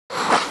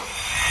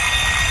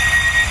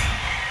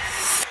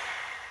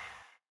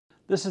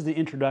This is the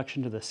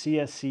introduction to the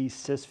CSC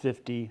SYS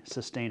 50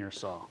 sustainer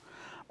saw.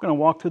 I'm going to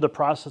walk through the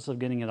process of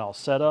getting it all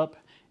set up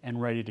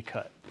and ready to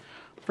cut.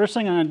 First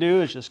thing I'm going to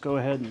do is just go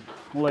ahead and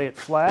lay it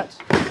flat.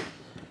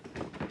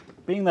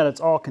 Being that it's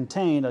all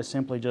contained, I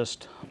simply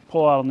just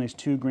pull out on these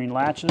two green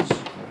latches,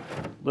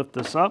 lift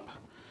this up,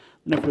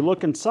 and if we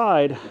look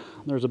inside,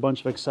 there's a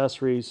bunch of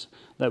accessories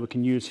that we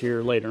can use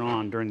here later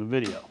on during the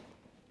video.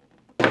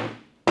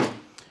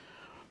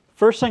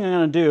 First thing I'm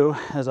going to do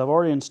is I've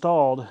already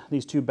installed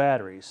these two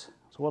batteries.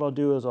 So what I'll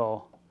do is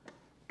I'll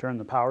turn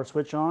the power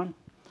switch on.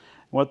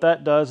 What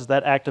that does is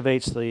that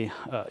activates the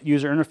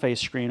user interface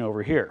screen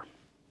over here.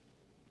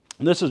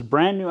 And this is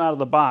brand new out of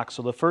the box,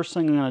 so the first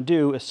thing I'm going to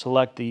do is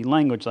select the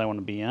language that I want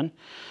to be in.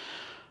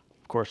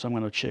 Of course, I'm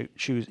going to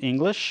choose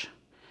English.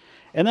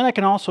 And then I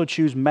can also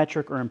choose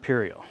metric or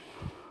imperial.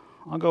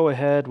 I'll go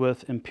ahead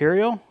with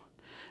imperial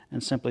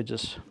and simply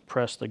just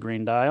press the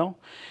green dial.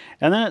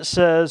 And then it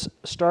says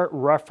start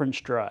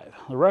reference drive.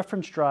 The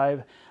reference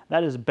drive,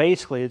 that is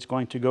basically, it's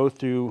going to go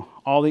through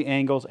all the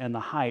angles and the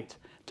height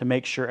to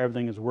make sure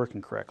everything is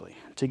working correctly.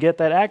 To get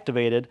that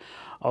activated,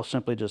 I'll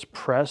simply just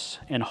press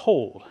and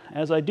hold.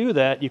 As I do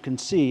that, you can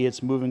see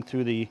it's moving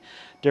through the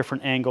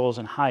different angles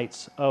and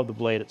heights of the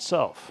blade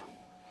itself.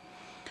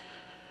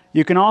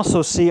 You can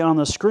also see on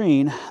the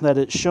screen that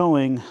it's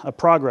showing a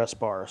progress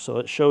bar, so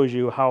it shows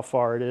you how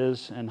far it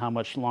is and how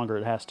much longer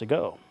it has to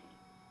go.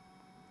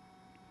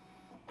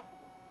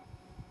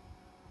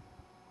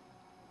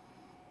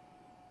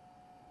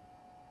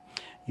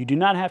 You do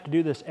not have to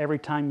do this every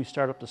time you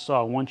start up the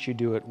saw. Once you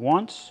do it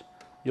once,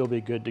 you'll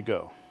be good to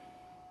go.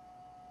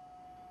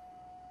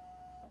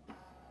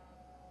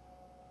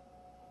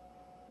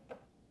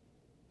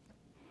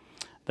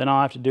 Then all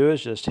I have to do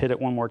is just hit it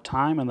one more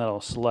time and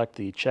that'll select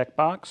the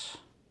checkbox.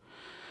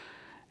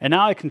 And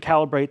now I can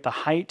calibrate the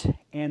height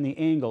and the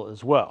angle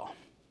as well.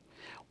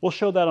 We'll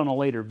show that on a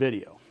later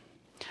video.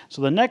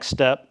 So the next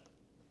step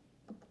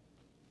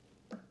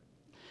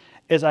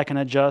is I can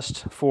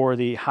adjust for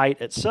the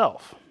height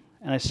itself.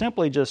 And I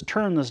simply just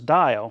turn this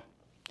dial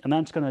and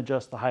that's going to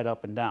adjust the height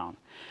up and down.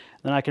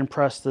 Then I can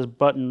press this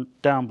button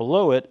down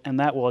below it and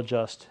that will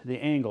adjust the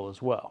angle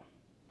as well.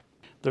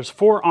 There's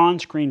 4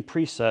 on-screen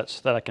presets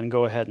that I can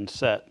go ahead and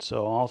set.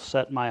 So I'll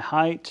set my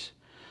height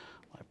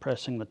by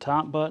pressing the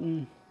top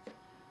button.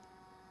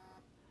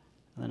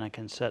 And then I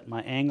can set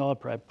my angle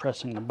by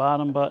pressing the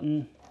bottom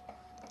button.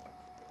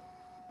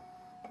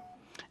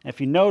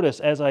 If you notice,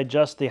 as I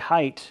adjust the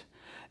height,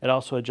 it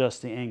also adjusts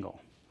the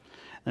angle.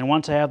 And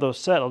once I have those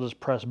set, I'll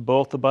just press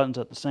both the buttons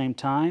at the same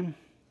time.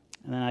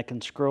 And then I can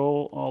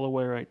scroll all the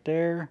way right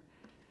there.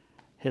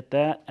 Hit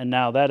that, and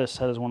now that is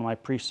set as one of my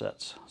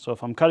presets. So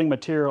if I'm cutting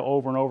material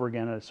over and over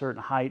again at a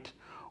certain height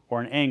or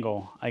an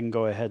angle, I can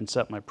go ahead and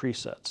set my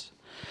presets.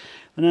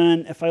 And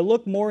then if I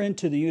look more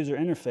into the user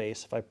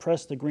interface, if I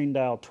press the green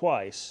dial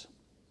twice,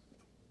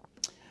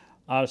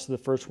 obviously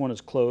the first one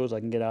is closed,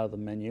 I can get out of the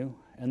menu.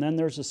 And then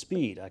there's the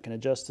speed. I can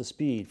adjust the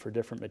speed for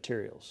different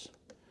materials.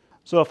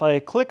 So if I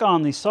click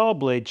on the saw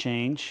blade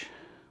change,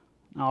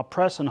 I'll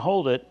press and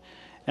hold it,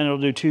 and it'll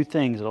do two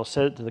things. It'll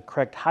set it to the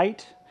correct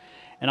height,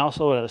 and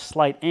also at a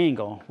slight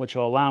angle, which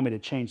will allow me to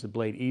change the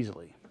blade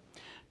easily.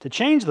 To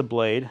change the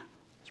blade,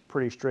 it's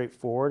pretty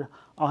straightforward.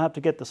 I'll have to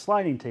get the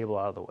sliding table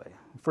out of the way.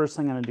 First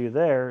thing I'm going to do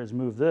there is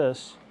move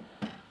this,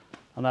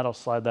 and that'll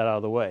slide that out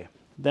of the way.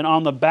 Then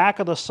on the back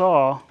of the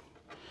saw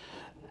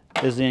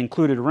is the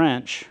included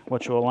wrench,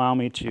 which will allow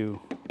me to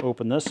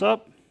open this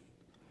up.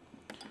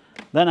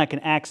 Then I can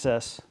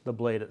access the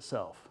blade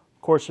itself.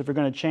 Of course, if you're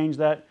going to change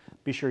that,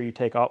 be sure you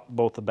take out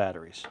both the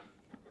batteries.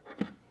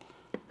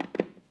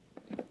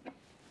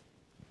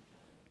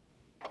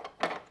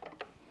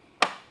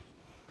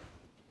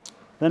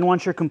 Then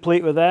once you're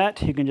complete with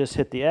that, you can just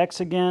hit the X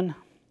again.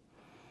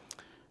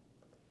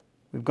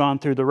 We've gone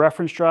through the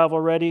reference drive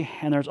already,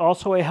 and there's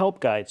also a help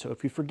guide. So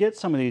if you forget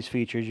some of these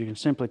features, you can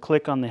simply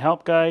click on the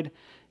help guide,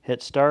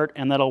 hit start,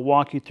 and that'll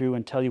walk you through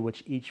and tell you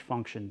what each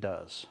function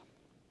does.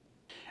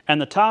 And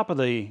the top of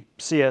the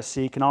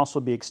CSC can also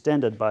be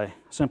extended by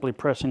simply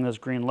pressing this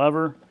green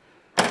lever,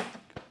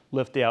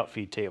 lift the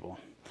outfeed table.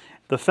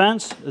 The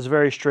fence is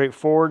very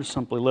straightforward.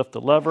 Simply lift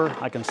the lever.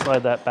 I can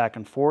slide that back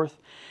and forth.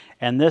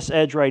 And this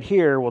edge right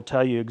here will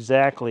tell you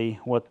exactly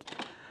what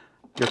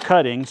you're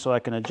cutting, so I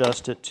can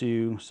adjust it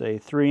to, say,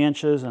 3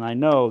 inches, and I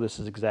know this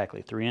is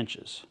exactly 3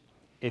 inches.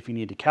 If you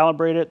need to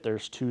calibrate it,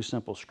 there's 2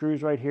 simple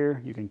screws right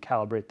here. You can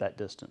calibrate that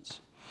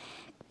distance.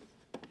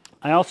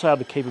 I also have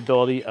the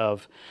capability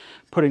of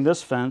putting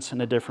this fence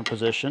in a different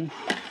position,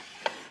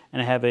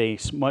 and I have a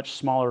much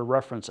smaller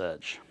reference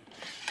edge.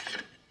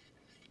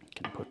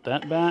 Can put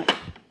that back.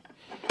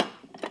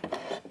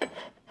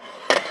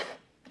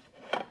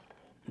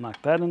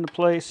 Knock that into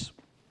place.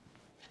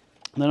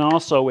 And then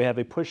also we have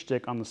a push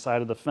stick on the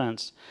side of the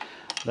fence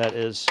that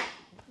is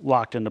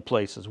locked into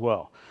place as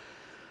well.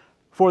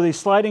 For the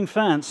sliding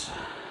fence,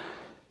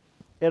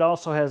 it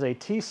also has a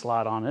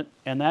T-slot on it,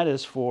 and that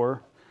is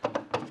for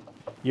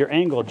your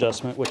angle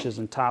adjustment, which is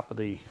on top of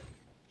the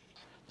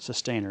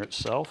sustainer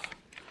itself.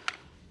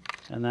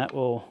 And that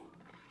will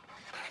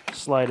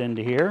slide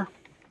into here.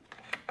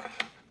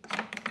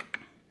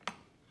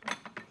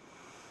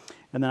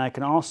 And then I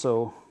can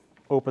also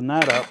open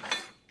that up,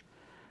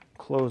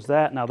 close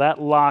that. Now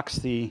that locks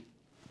the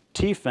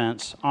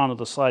T-fence onto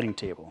the sliding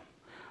table.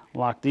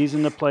 Lock these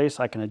into place.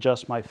 I can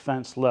adjust my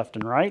fence left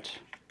and right.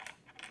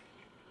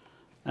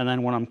 And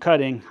then when I'm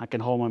cutting, I can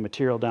hold my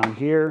material down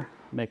here,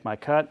 make my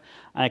cut.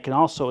 I can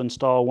also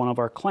install one of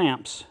our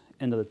clamps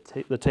into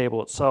the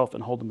table itself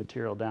and hold the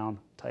material down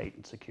tight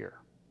and secure.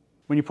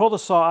 When you pull the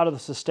saw out of the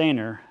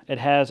sustainer, it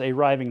has a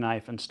riving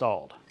knife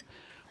installed.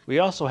 We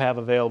also have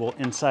available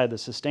inside the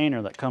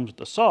sustainer that comes with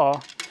the saw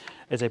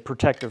is a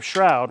protective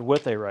shroud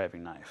with a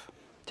riving knife.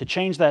 To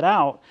change that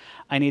out,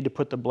 I need to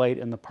put the blade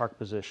in the park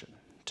position.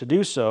 To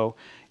do so,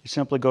 you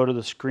simply go to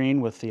the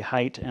screen with the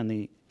height and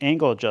the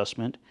angle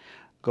adjustment,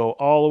 go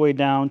all the way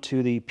down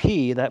to the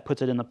P, that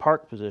puts it in the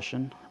park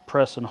position,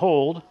 press and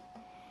hold.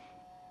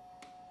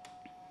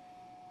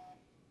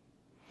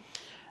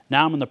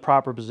 Now I'm in the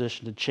proper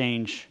position to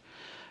change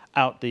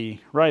out the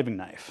riving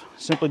knife.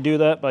 Simply do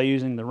that by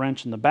using the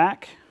wrench in the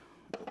back.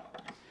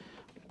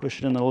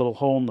 Push it in the little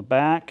hole in the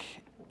back,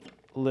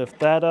 lift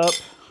that up.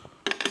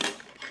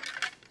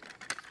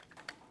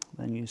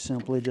 Then you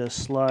simply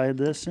just slide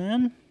this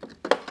in.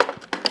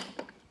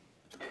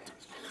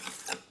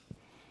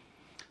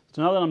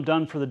 So now that I'm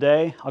done for the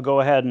day, I'll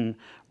go ahead and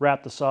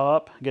wrap the saw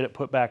up, get it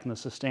put back in the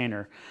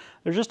sustainer.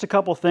 There's just a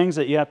couple things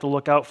that you have to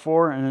look out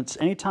for, and it's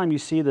anytime you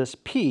see this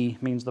P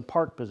means the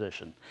park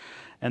position.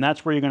 And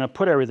that's where you're going to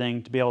put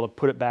everything to be able to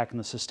put it back in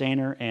the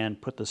sustainer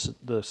and put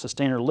the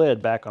sustainer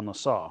lid back on the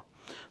saw.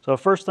 So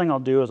first thing I'll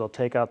do is I'll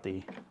take out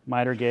the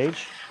miter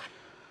gauge,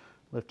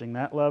 lifting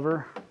that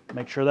lever,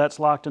 make sure that's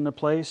locked into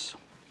place.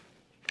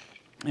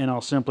 And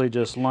I'll simply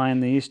just line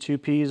these two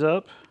P's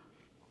up,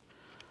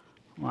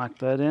 lock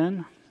that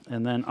in.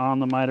 And then on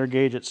the miter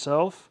gauge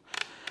itself,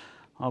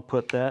 I'll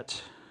put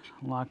that,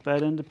 lock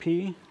that into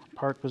P,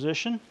 park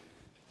position.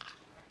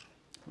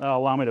 That'll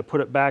allow me to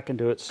put it back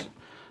into its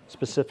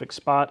specific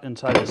spot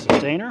inside the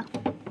sustainer.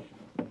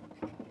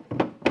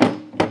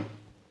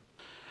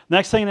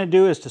 Next thing to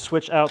do is to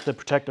switch out the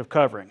protective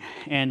covering.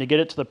 And to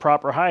get it to the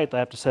proper height, I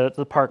have to set it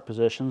to the park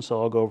position.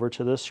 So I'll go over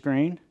to this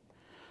screen,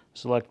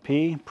 select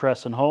P,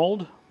 press and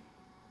hold.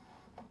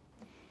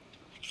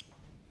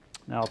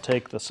 Now I'll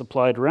take the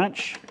supplied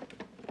wrench,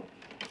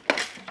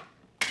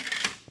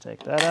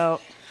 take that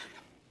out,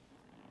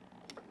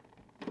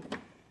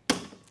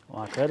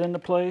 lock that into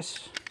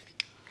place,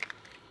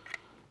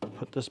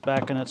 put this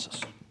back in its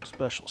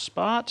special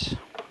spot.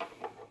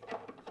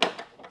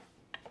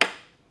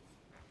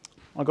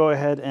 I'll go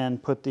ahead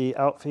and put the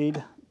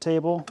outfeed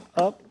table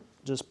up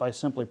just by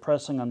simply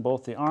pressing on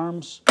both the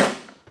arms,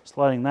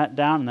 sliding that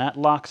down, and that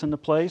locks into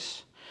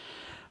place.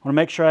 I want to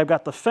make sure I've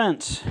got the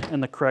fence in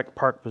the correct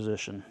park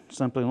position.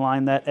 Simply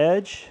line that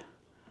edge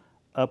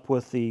up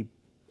with the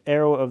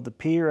arrow of the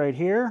P right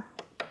here,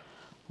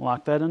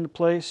 lock that into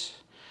place.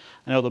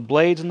 I know the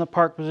blade's in the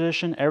park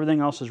position,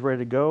 everything else is ready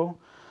to go.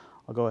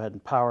 I'll go ahead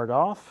and power it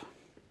off.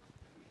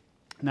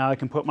 Now I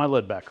can put my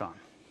lid back on.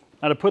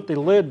 Now to put the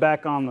lid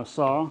back on the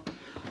saw,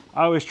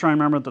 I always try and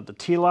remember that the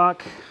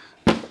T-lock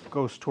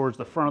goes towards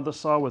the front of the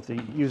saw with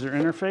the user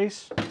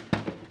interface.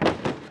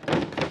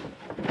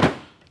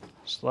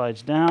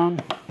 Slides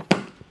down,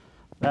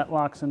 that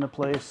locks into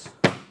place,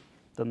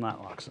 then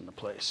that locks into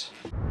place.